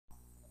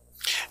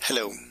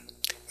Hello,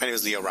 my name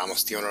is Leo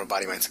Ramos, the owner of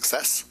Body Mind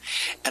Success,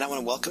 and I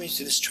want to welcome you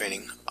to this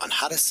training on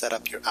how to set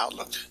up your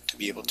Outlook to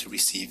be able to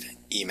receive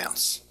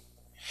emails.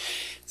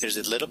 There's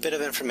a little bit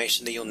of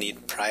information that you'll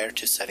need prior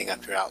to setting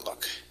up your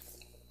Outlook.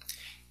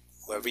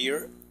 Whoever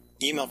your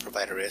email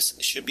provider is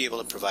should be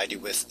able to provide you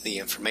with the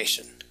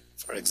information.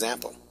 For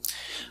example,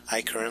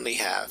 I currently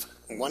have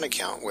one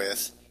account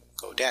with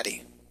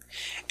GoDaddy,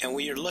 and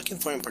what you're looking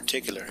for in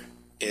particular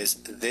is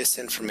this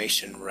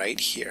information right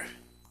here.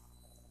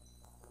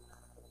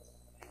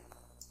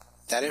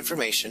 That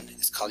information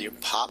is called your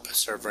POP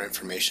server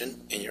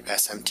information and your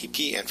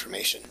SMTP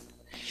information.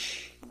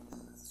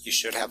 You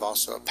should have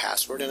also a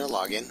password and a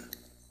login,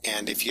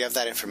 and if you have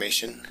that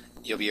information,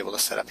 you'll be able to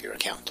set up your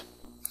account.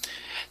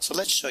 So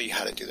let's show you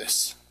how to do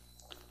this.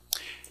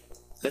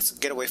 Let's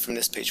get away from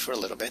this page for a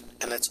little bit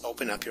and let's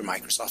open up your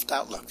Microsoft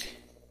Outlook.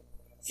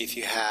 If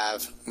you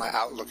have My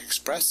Outlook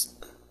Express,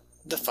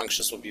 the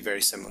functions will be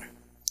very similar.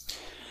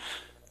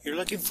 You're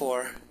looking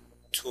for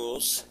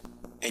Tools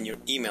and your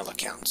email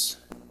accounts.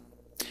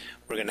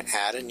 We're going to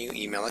add a new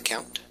email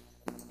account,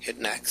 hit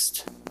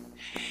Next.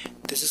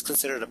 This is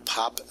considered a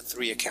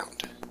POP3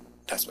 account.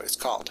 That's what it's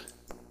called.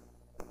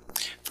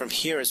 From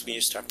here is when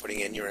you start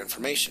putting in your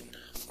information.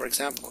 For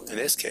example, in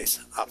this case,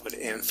 I'll put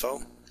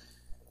info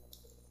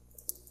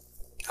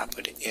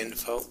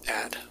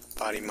at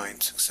Body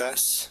Mind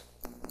Success.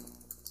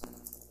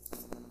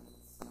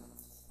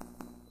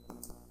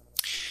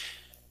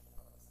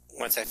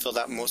 Once I filled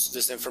out most of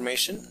this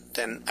information,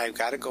 then I've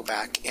got to go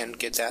back and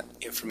get that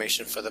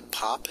information for the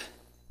POP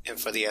and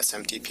for the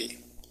SMTP.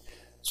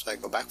 So I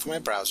go back to my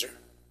browser.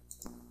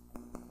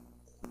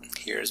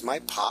 Here's my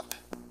POP.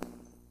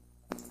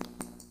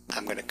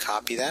 I'm going to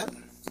copy that,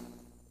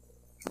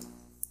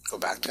 go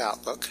back to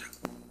Outlook,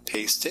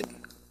 paste it.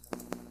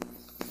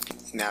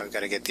 Now we've got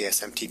to get the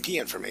SMTP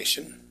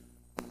information.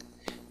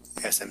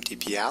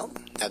 SMTP out.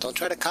 Now don't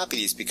try to copy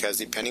these because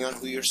depending on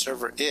who your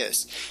server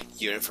is,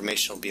 your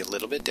information will be a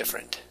little bit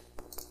different.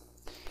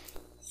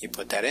 You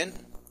put that in.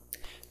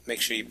 Make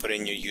sure you put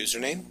in your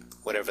username,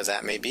 whatever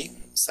that may be.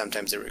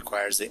 Sometimes it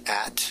requires the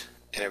 @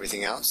 and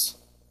everything else,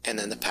 and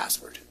then the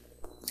password.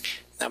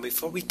 Now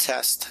before we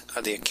test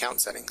the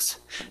account settings,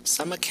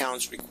 some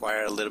accounts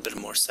require a little bit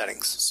more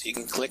settings. So you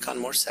can click on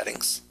more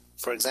settings.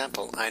 For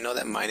example, I know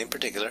that mine in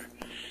particular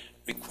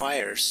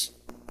requires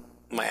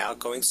my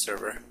outgoing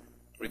server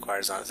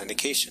requires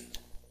authentication.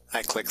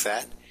 I click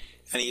that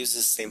and it uses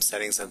the same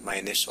settings as my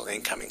initial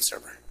incoming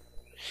server.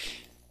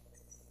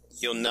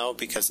 You'll know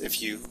because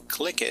if you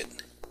click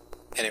it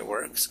and it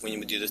works when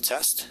you do the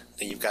test,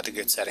 then you've got a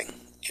good setting.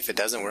 If it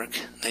doesn't work,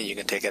 then you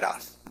can take it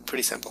off.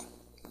 Pretty simple.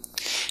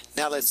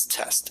 Now let's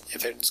test.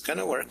 If it's going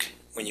to work,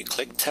 when you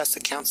click Test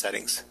Account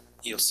Settings,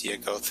 you'll see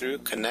it go through,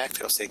 connect,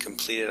 it'll say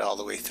completed all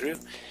the way through,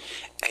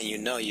 and you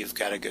know you've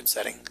got a good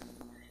setting.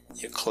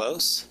 You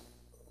close,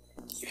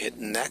 you hit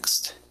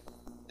Next,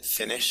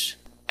 finish,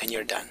 and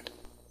you're done.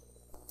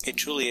 It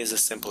truly is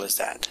as simple as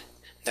that.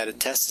 Now to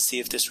test to see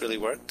if this really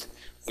worked,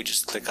 we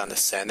just click on the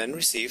Send and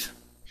Receive.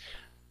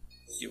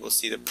 You will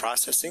see the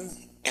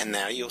processing, and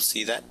now you'll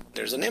see that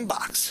there's an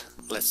inbox.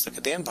 Let's look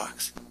at the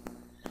inbox.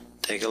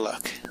 Take a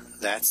look.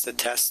 That's the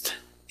test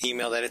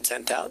email that it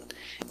sent out,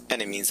 and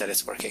it means that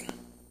it's working.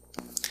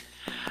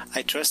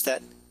 I trust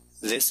that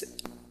this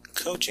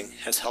coaching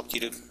has helped you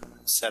to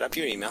set up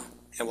your email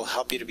and will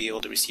help you to be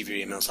able to receive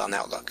your emails on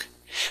Outlook.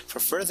 For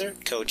further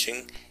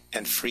coaching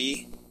and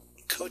free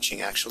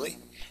coaching, actually,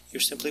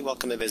 you're simply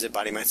welcome to visit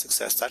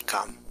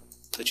bodymindsuccess.com,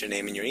 put your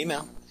name in your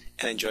email,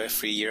 and enjoy a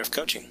free year of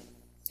coaching.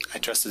 I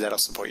trust that that'll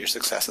support your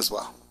success as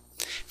well.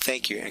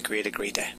 Thank you and create a great day.